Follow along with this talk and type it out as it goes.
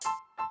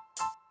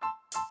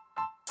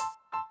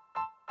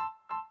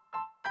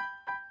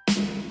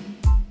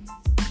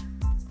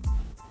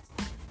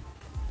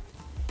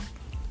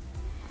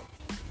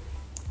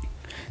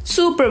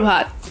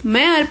सुप्रभात।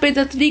 मैं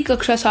अर्पिता अत्री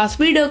कक्षा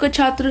 7वीं ड का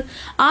छात्र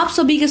आप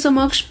सभी के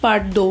समक्ष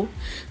पाठ 2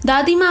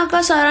 दादी माँ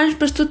का सारांश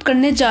प्रस्तुत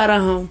करने जा रहा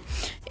हूँ।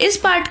 इस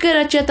पाठ के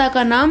रचयिता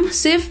का नाम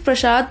शिव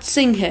प्रसाद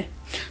सिंह है।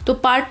 तो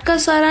पाठ का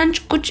सारांश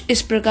कुछ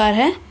इस प्रकार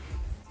है।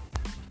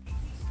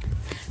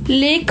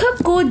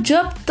 लेखक को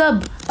जब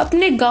तब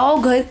अपने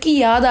गांव घर की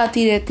याद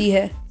आती रहती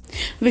है,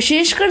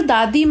 विशेषकर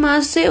दादी माँ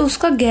से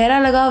उसका गहरा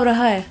लगाव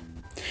रहा है।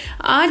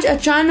 आज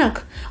अचानक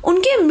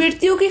उनकी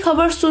मृत्यु की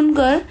खबर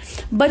सुनकर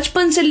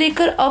बचपन से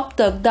लेकर अब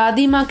तक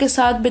दादी माँ के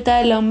साथ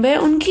बिताए लम्हे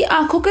उनकी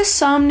आंखों के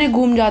सामने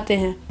घूम जाते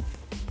हैं।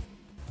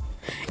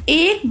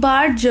 एक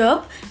बार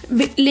जब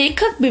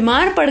लेखक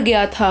बीमार पड़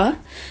गया था,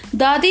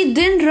 दादी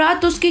दिन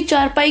रात उसकी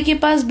चारपाई के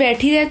पास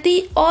बैठी रहती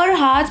और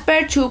हाथ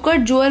पैर छूकर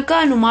ज्वर का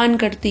अनुमान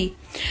करती,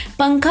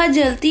 पंखा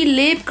जलती,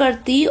 लेप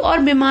करती और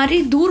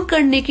बीमारी दूर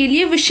करने के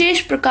लिए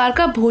विशेष प्रकार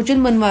का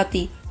भोजन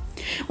बनवाती।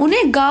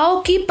 उन्हें गांव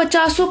की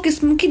 50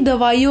 किस्म की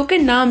दवाइयों के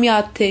नाम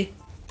याद थे।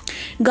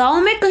 गांव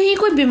में कहीं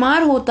कोई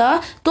बीमार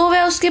होता तो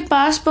वह उसके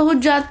पास पहुंच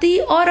जाती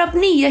और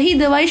अपनी यही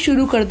दवाई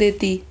शुरू कर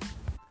देती।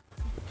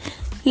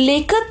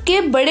 लेखक के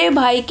बड़े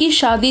भाई की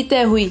शादी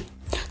तय हुई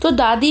तो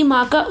दादी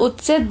माँ का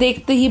उत्साह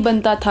देखते ही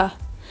बनता था।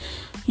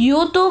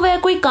 यूं तो वह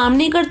कोई काम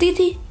नहीं करती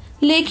थी,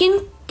 लेकिन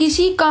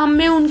किसी काम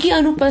में उनकी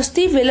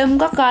अनुपस्थिति विलंब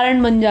का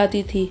कारण बन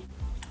जाती थी।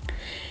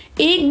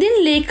 एक दिन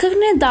लेखक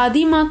ने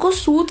दादी माँ को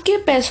सूद के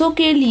पैसों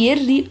के लिए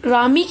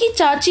रामी की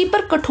चाची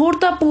पर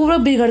कठोरतापूर्वक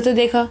बिगड़ते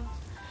देखा।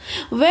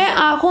 वह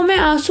आंखों में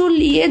आंसू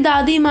लिए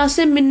दादी माँ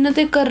से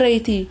मिन्नतें कर रही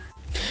थी।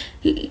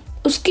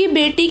 उसकी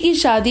बेटी की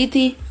शादी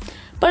थी,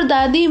 पर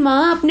दादी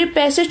माँ अपने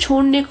पैसे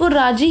छोड़ने को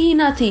राजी ही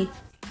ना थी।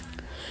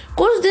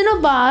 कुछ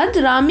दिनों बाद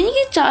रामी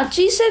की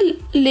चाची से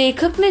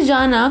लेखक ने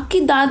जाना कि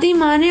दादी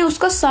माँ ने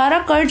उसका सारा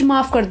कर्ज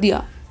माफ कर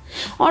दिया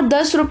और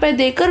 10 रुपए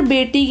देकर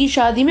बेटी की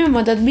शादी में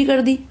मदद भी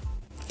कर दी।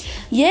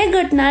 यह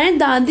घटनाएं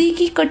दादी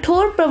की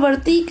कठोर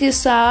प्रवृत्ति के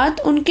साथ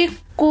उनके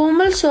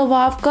कोमल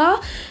स्वभाव का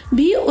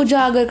भी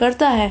उजागर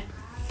करता है।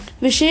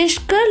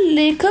 विशेषकर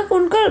लेखक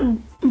उनका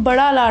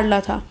बड़ा लाडला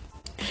था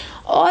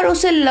और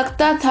उसे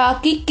लगता था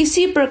कि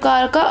किसी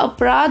प्रकार का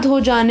अपराध हो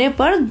जाने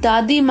पर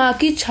दादी माँ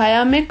की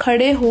छाया में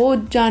खड़े हो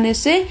जाने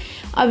से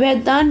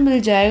अभयदान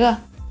मिल जाएगा।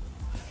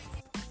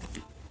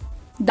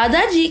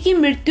 दादाजी की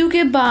मृत्यु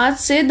के बाद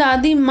से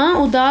दादी माँ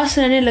उदास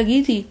रहने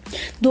लगी थी।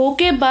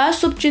 धोखेबाज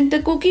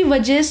शुभचिंतकों की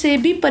वजह से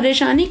भी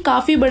परेशानी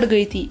काफी बढ़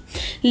गई थी।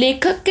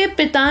 लेखक के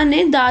पिता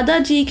ने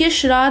दादाजी के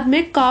श्राद्ध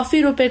में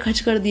काफी रुपए खर्च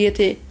कर दिए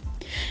थे।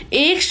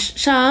 एक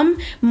शाम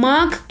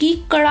माघ की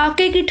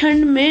कड़ाके की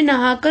ठंड में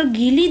नहाकर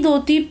गीली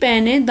धोती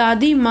पहने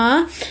दादी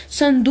माँ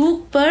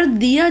संदूक पर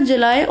दिया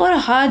जलाए और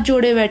हाथ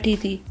जोड़े बैठी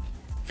थी।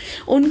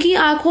 उनकी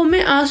आंखों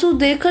में आंसू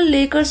देखकर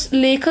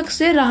लेखक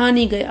से रहा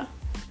नहीं गया।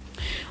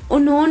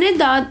 उन्होंने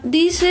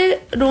दादी से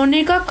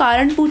रोने का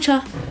कारण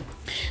पूछा।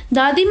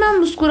 दादी माँ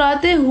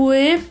मुस्कुराते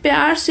हुए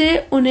प्यार से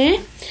उन्हें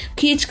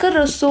खींचकर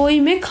रसोई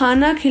में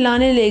खाना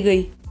खिलाने ले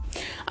गई।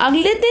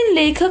 अगले दिन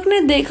लेखक ने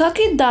देखा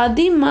कि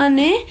दादी माँ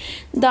ने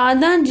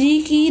दादाजी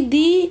की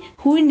दी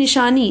हुई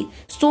निशानी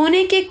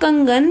सोने के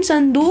कंगन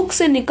संदूक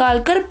से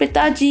निकालकर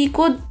पिताजी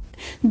को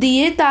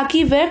दिए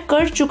ताकि वह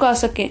कर्ज चुका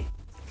सके।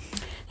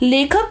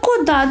 लेखक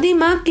को दादी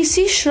माँ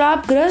किसी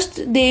श्रापग्रस्त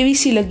देवी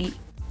सी लगी।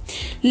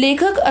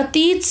 लेखक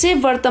अतीत से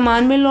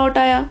वर्तमान में लौट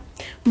आया।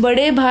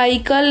 बड़े भाई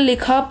का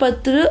लिखा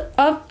पत्र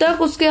अब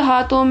तक उसके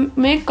हाथों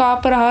में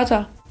कांप रहा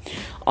था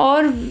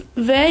और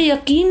वह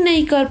यकीन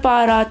नहीं कर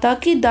पा रहा था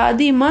कि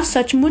दादी माँ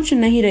सचमुच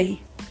नहीं रही।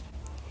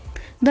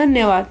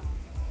 धन्यवाद।